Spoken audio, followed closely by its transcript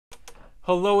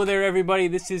Hello there, everybody.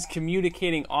 This is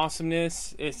Communicating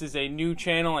Awesomeness. This is a new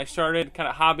channel I started, kind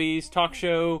of hobbies, talk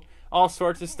show, all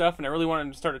sorts of stuff, and I really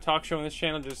wanted to start a talk show on this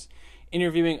channel, just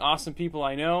interviewing awesome people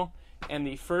I know. And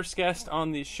the first guest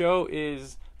on the show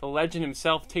is the legend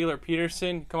himself, Taylor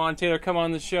Peterson. Come on, Taylor, come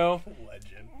on the show.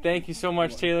 Legend. Thank you so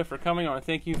much, Taylor, for coming on.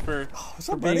 Thank you for up,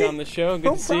 being buddy? on the show. Good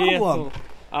No to see problem.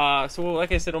 you. So,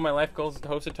 like I said, one of my life goals is to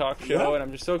host a talk show, Yeah. and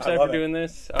I'm just so excited love for it. doing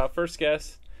this. First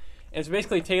guest. And so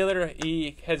basically, Taylor,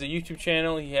 he has a YouTube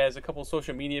channel. He has a couple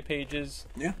social media pages.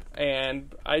 Yeah.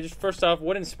 And I just, first off,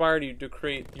 what inspired you to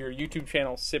create your YouTube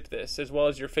channel, Sip This, as well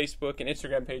as your Facebook and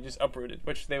Instagram pages, Uprooted,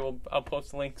 which I'll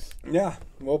post links. Yeah,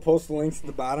 we'll post the links at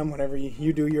the bottom whenever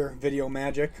you do your video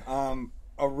magic.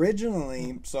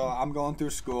 Originally, so I'm going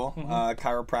through school,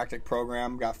 chiropractic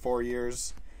program, got 4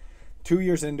 years, 2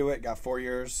 years into it, got 4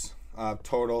 years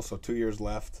total, so 2 years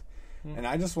left. And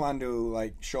I just wanted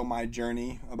to show my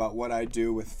journey about what I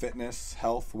do with fitness,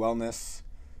 health, wellness,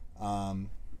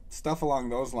 stuff along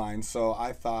those lines. So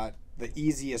I thought the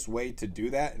easiest way to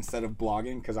do that, instead of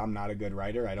blogging, because I'm not a good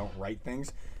writer, I don't write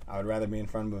things, I would rather be in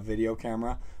front of a video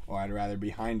camera, or I'd rather be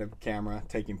behind a camera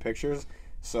taking pictures.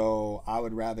 So I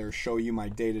would rather show you my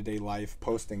day-to-day life,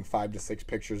 posting 5 to 6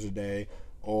 pictures a day,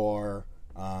 or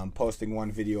posting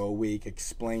one video a week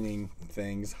explaining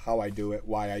things, how I do it,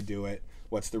 why I do it,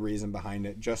 what's the reason behind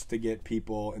it, just to get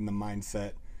people in the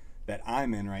mindset that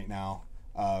I'm in right now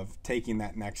of taking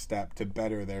that next step to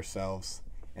better themselves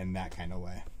in that kind of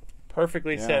way.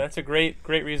 Perfectly said. That's a great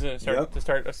reason to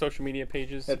start a social media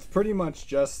pages. It's pretty much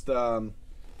just,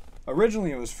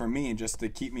 originally it was for me, just to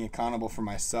keep me accountable for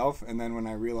myself, and then when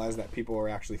I realized that people were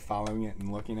actually following it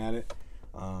and looking at it,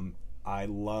 I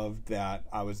loved that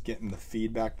I was getting the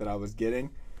feedback that I was getting.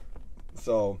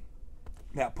 So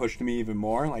that pushed me even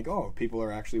more, like, oh, people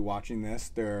are actually watching this,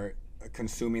 they're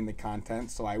consuming the content.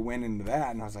 So I went into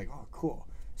that and I was like, oh, cool.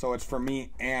 So it's for me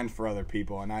and for other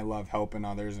people, and I love helping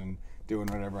others and doing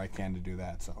whatever I can to do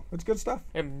that. So it's good stuff.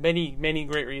 And many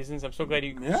great reasons. I'm so glad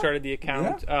you started the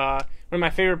account. Yeah. One of my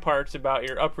favorite parts about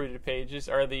your Uprooted pages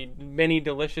are the many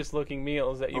delicious looking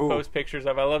meals that you post pictures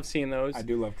of. I love seeing those. I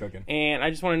do love cooking. And I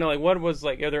just want to know,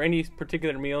 are there any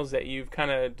particular meals that you've kind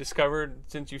of discovered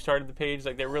since you started the page,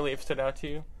 that really have stood out to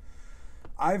you?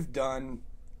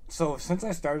 Since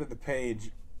I started the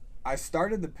page,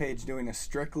 doing a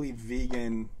strictly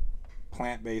vegan,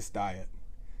 plant-based diet,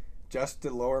 just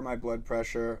to lower my blood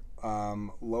pressure,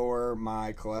 lower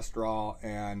my cholesterol,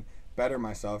 and better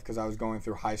myself, because I was going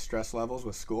through high stress levels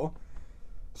with school.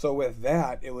 So with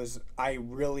that, I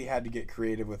really had to get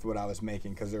creative with what I was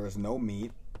making, because there was no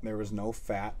meat, there was no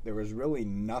fat, there was really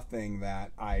nothing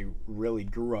that I really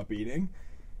grew up eating.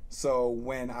 So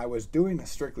when I was doing a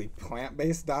strictly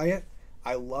plant-based diet,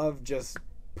 I love just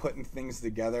putting things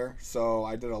together. So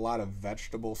I did a lot of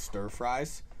vegetable stir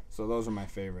fries. So those are my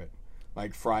favorite.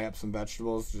 Like, fry up some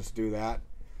vegetables, just do that.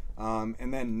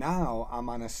 And then now I'm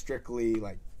on a strictly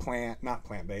not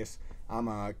plant-based, I'm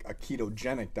a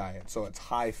ketogenic diet. So it's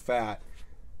high fat,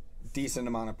 decent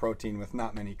amount of protein with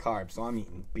not many carbs. So I'm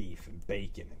eating beef and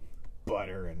bacon and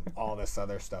butter and all this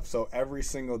other stuff. So every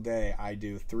single day I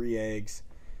do 3 eggs,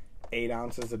 8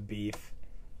 ounces of beef,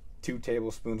 2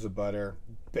 tablespoons of butter,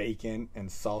 bacon, and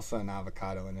salsa and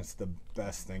avocado, and it's the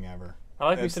best thing ever. I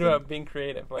like what you said about being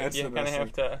creative. You kind of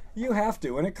have to. You have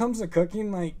to. When it comes to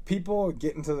cooking, people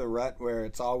get into the rut where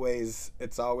it's always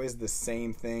the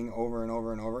same thing over and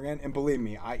over and over again. And believe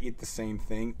me, I eat the same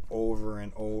thing over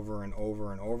and over and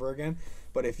over and over again.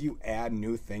 But if you add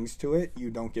new things to it, you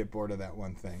don't get bored of that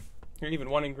one thing. Or even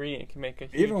one ingredient can make a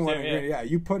huge ingredient, yeah.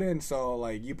 You put in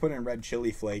red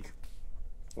chili flake,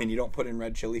 and you don't put in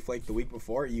red chili flake the week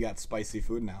before, you got spicy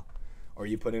food now. Or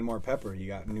you put in more pepper, you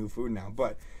got new food now.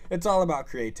 But it's all about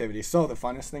creativity. So the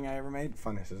funnest thing I ever made,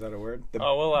 funnest, is that a word?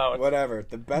 We'll allow it. Whatever.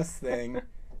 The best thing,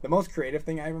 the most creative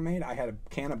thing I ever made, I had a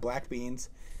can of black beans,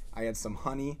 I had some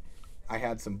honey, I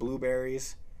had some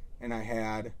blueberries, and I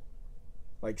had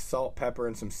salt, pepper,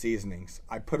 and some seasonings.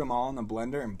 I put them all in the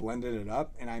blender and blended it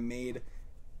up, and I made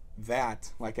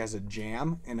that as a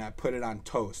jam, and I put it on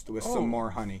toast with some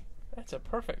more honey. That's a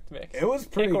perfect mix. It was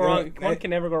pretty good. One can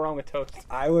never go wrong with toast.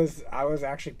 I was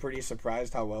actually pretty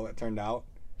surprised how well it turned out,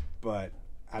 but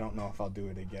I don't know if I'll do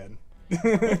it again.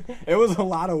 It was a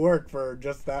lot of work for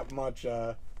just that much,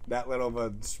 that little of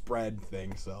a spread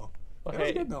thing. So it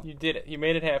was good though. You did it. You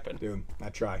made it happen, dude. I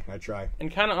try.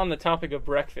 And kind of on the topic of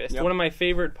breakfast, one of my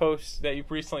favorite posts that you've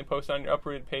recently posted on your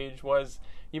Uprooted page was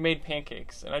you made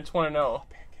pancakes, and I just want to know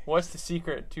what's the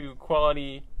secret to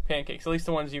quality pancakes, at least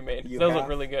the ones you made. Those look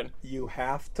really good. You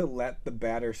have to let the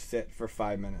batter sit for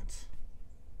 5 minutes.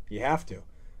 You have to.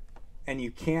 And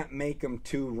you can't make them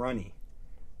too runny.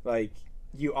 Like,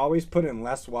 you always put in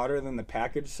less water than the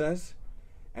package says.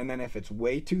 And then if it's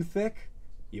way too thick,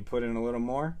 you put in a little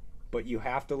more. But you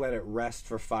have to let it rest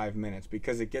for 5 minutes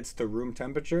because it gets to room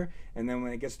temperature. And then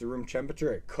when it gets to room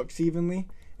temperature, it cooks evenly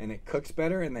and it cooks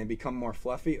better and they become more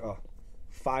fluffy. Oh,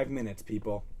 5 minutes,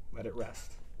 people. Let it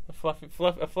rest. A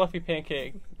fluffy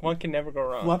pancake. One can never go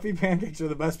wrong. Fluffy pancakes are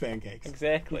the best pancakes.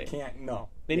 Exactly. You can't, no.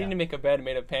 They need to make a bed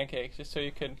made of pancakes just so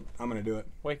you could... I'm going to do it.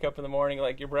 Wake up in the morning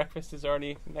like your breakfast is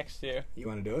already next to you. You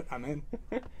want to do it? I'm in.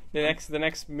 The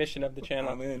next mission of the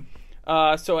channel. I'm in.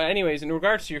 So anyways, in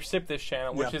regards to your Sip This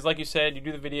channel, which is, like you said, you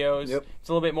do the videos. Yep. It's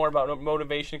a little bit more about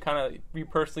motivation, kind of you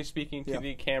personally speaking to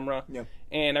the camera. Yep.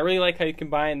 And I really like how you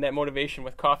combine that motivation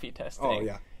with coffee testing. Oh,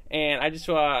 yeah. And I just,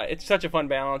 it's such a fun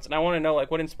balance. And I want to know, like,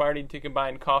 what inspired you to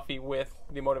combine coffee with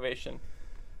the motivation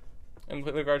in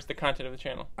regards to the content of the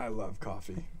channel? I love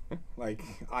coffee. Like,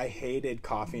 I hated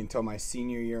coffee until my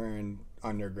senior year in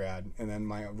undergrad. And then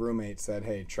my roommate said,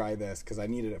 hey, try this, because I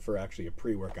needed it for actually a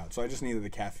pre-workout. So I just needed the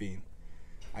caffeine.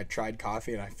 I tried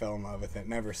coffee, and I fell in love with it.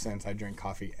 And ever since, I drink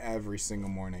coffee every single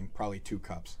morning, probably 2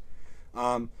 cups.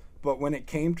 But when it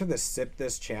came to the Sip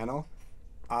This channel,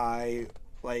 the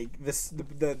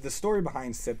story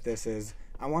behind Sip This is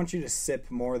I want you to sip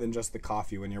more than just the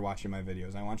coffee when you're watching my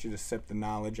videos. I want you to sip the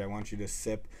knowledge. I want you to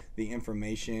sip the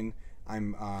information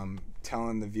I'm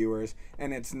telling the viewers.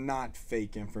 And it's not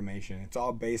fake information. It's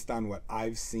all based on what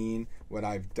I've seen, what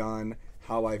I've done,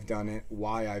 how I've done it,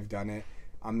 why I've done it.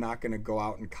 I'm not going to go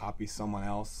out and copy someone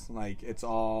else. Like, it's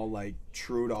all like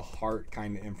true to heart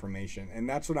kind of information. And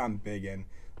that's what I'm big in.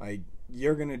 Like,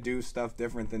 you're going to do stuff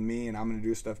different than me and I'm going to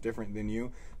do stuff different than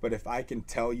you. But if I can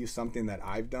tell you something that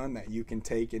I've done that you can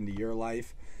take into your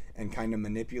life and kind of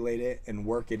manipulate it and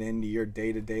work it into your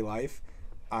day-to-day life,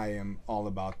 I am all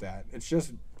about that.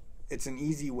 It's an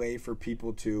easy way for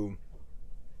people to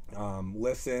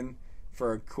listen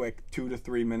for a quick 2 to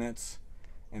 3 minutes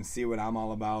and see what I'm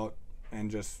all about and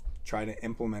just try to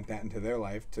implement that into their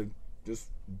life to just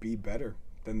be better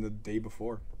than the day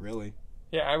before, really.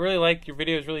 Yeah, I really like your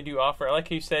videos. Really do offer. I like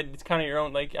how you said it's kind of your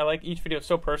own. Like, I like each video is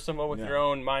so personal with your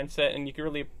own mindset, and you can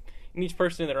really, in each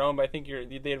person in their own. But I think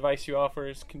the advice you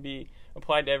offer can be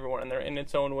applied to everyone in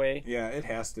its own way. Yeah, it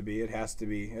has to be. It has to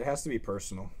be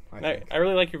personal. I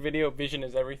really like your video. Vision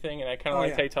is everything, and I kind of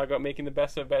like how you talk about making the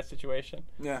best of a bad situation.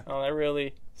 Yeah, that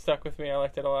really stuck with me. I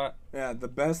liked it a lot. Yeah, the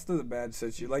best of the bad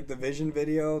situation. Like the Vision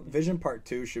video. Vision Part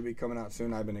 2 should be coming out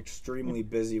soon. I've been extremely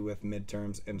busy with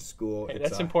midterms and school. Hey,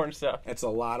 that's important stuff. It's a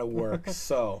lot of work.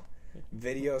 So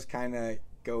videos kind of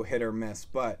go hit or miss.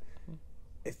 But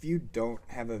if you don't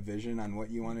have a vision on what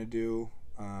you want to do,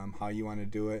 how you want to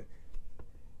do it,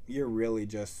 you're really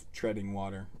just treading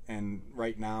water. And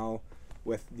right now,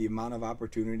 with the amount of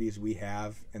opportunities we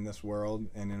have in this world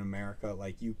and in America,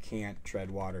 like, you can't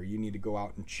tread water. You need to go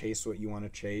out and chase what you want to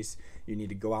chase. You need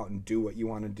to go out and do what you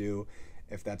want to do.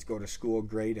 If that's go to school,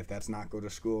 great. If that's not go to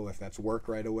school, if that's work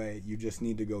right away, you just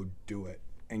need to go do it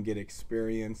and get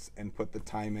experience and put the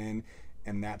time in,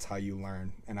 and that's how you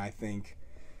learn. And I think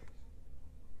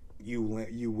you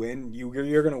win.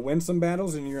 You're going to win some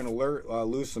battles and you're going to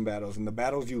lose some battles, and the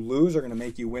battles you lose are going to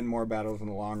make you win more battles in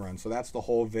the long run. So that's the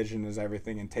whole vision, is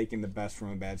everything, and taking the best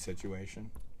from a bad situation.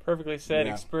 Perfectly said.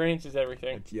 Yeah. Experience is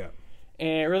everything. Yeah.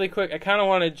 And really quick, I kind of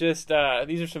want to just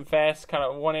these are some fast kind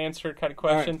of one answer kind of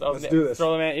questions. All right, let's do this.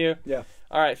 Throw them at you. Yeah.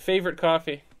 All right. Favorite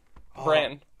coffee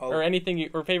brand or anything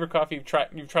or favorite coffee you've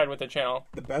tried with the channel.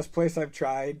 The best place I've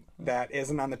tried that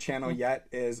isn't on the channel yet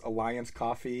is Alliance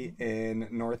Coffee in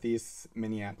Northeast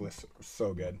Minneapolis.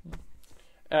 So good.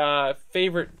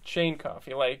 Favorite chain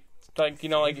coffee, like you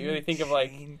know, like you really think of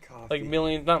like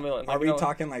millions, not millions. Are we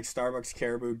talking like Starbucks,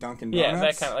 Caribou, Dunkin' Donuts? Yeah,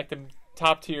 that kind of like the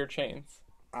top tier chains.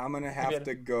 I'm gonna have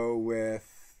to go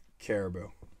with Caribou.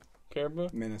 Caribou?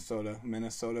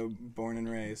 Minnesota, born and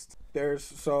raised.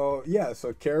 So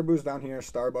Caribou's down here.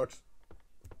 Starbucks.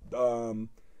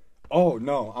 Oh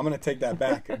no, I'm gonna take that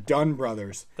back. Dunn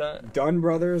Brothers. Dunn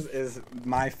Brothers is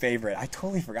my favorite. I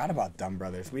totally forgot about Dunn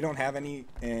Brothers. We don't have many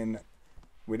in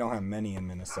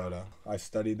Minnesota. I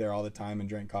studied there all the time and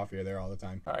drank coffee there all the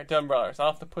time. All right, Dunn Brothers.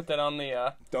 I'll have to put that on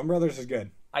the. Dunn Brothers is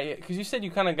good. Because you said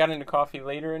you kind of got into coffee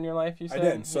later in your life. You said I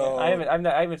did. So yeah,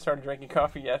 I haven't started drinking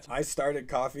coffee yet. I started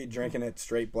coffee drinking it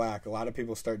straight black. A lot of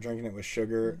people start drinking it with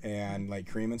sugar and like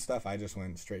cream and stuff. I just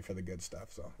went straight for the good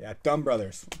stuff. So yeah, Dunn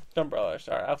Brothers. Dunn Brothers.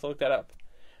 All right, I'll have to look that up.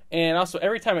 And also,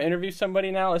 every time I interview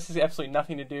somebody now, this has absolutely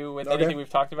nothing to do with anything we've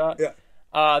talked about.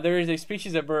 Yeah. There is a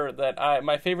species of bird that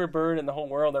my favorite bird in the whole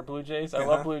world are blue jays. I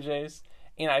love blue jays.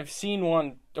 And I've seen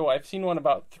one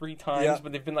about 3 times,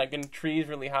 but they've been like in trees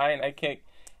really high, and I can't.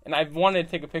 And I've wanted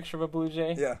to take a picture of a blue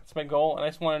jay. Yeah. It's my goal, and I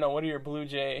just want to know, what are your blue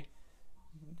jay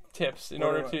tips in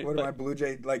order to... What are my Blue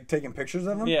Jay, like taking pictures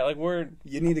of them? Yeah, like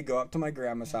You need to go up to my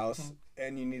grandma's house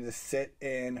and you need to sit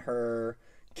in her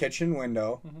kitchen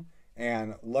window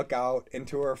and look out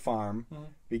into her farm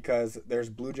because there's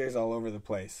Blue Jays all over the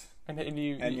place. And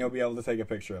you'll be able to take a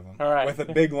picture of them. All right. With a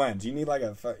big lens. You need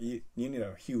you need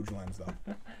a huge lens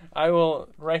though. I will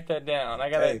write that down.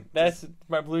 That's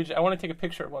my Blue Jay. I want to take a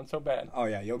picture of one so bad. Oh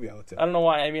yeah, you'll be able to. I don't know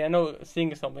why. I mean, I know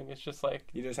seeing something is just like...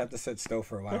 You just have to sit still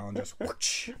for a while and just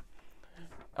whoosh.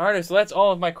 All right, so that's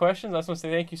all of my questions. I just want to say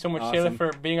thank you so much, Awesome. Taylor,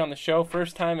 for being on the show.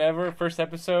 First time ever, first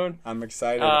episode. I'm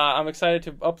excited. I'm excited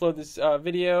to upload this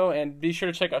video, and be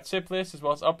sure to check out Sipless as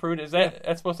well as Uproot.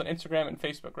 That's both on Instagram and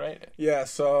Facebook, right? Yeah,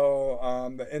 so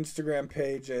the Instagram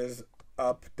page is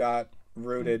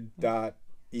up.rooted.ed.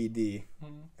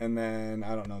 And then,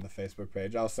 I don't know the Facebook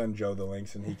page. I'll send Joe the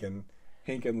links, and he can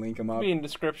link them up. Be in the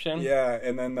description. Yeah,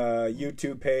 and then the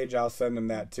YouTube page, I'll send him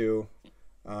that too.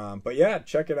 But yeah,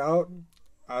 check it out.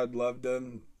 I'd love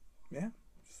to, I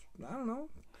don't know.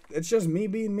 It's just me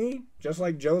being me, just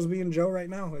like Joe's being Joe right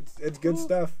now. It's good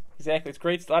stuff. Exactly. It's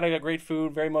great. A lot of great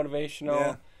food, very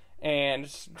motivational, and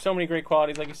so many great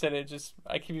qualities. Like you said,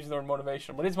 I keep using the word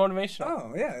motivational, but it's motivational.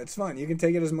 Oh yeah, it's fun. You can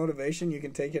take it as motivation. You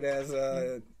can take it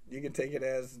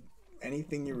as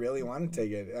anything you really want to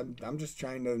take it. I'm just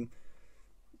trying to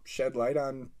shed light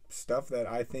on stuff that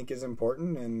I think is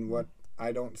important and what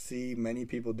I don't see many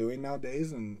people doing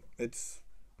nowadays, and it's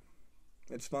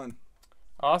fun.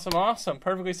 Awesome.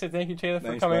 Perfectly said. Thank you, Taylor, for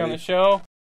Thanks, coming buddy. on the show.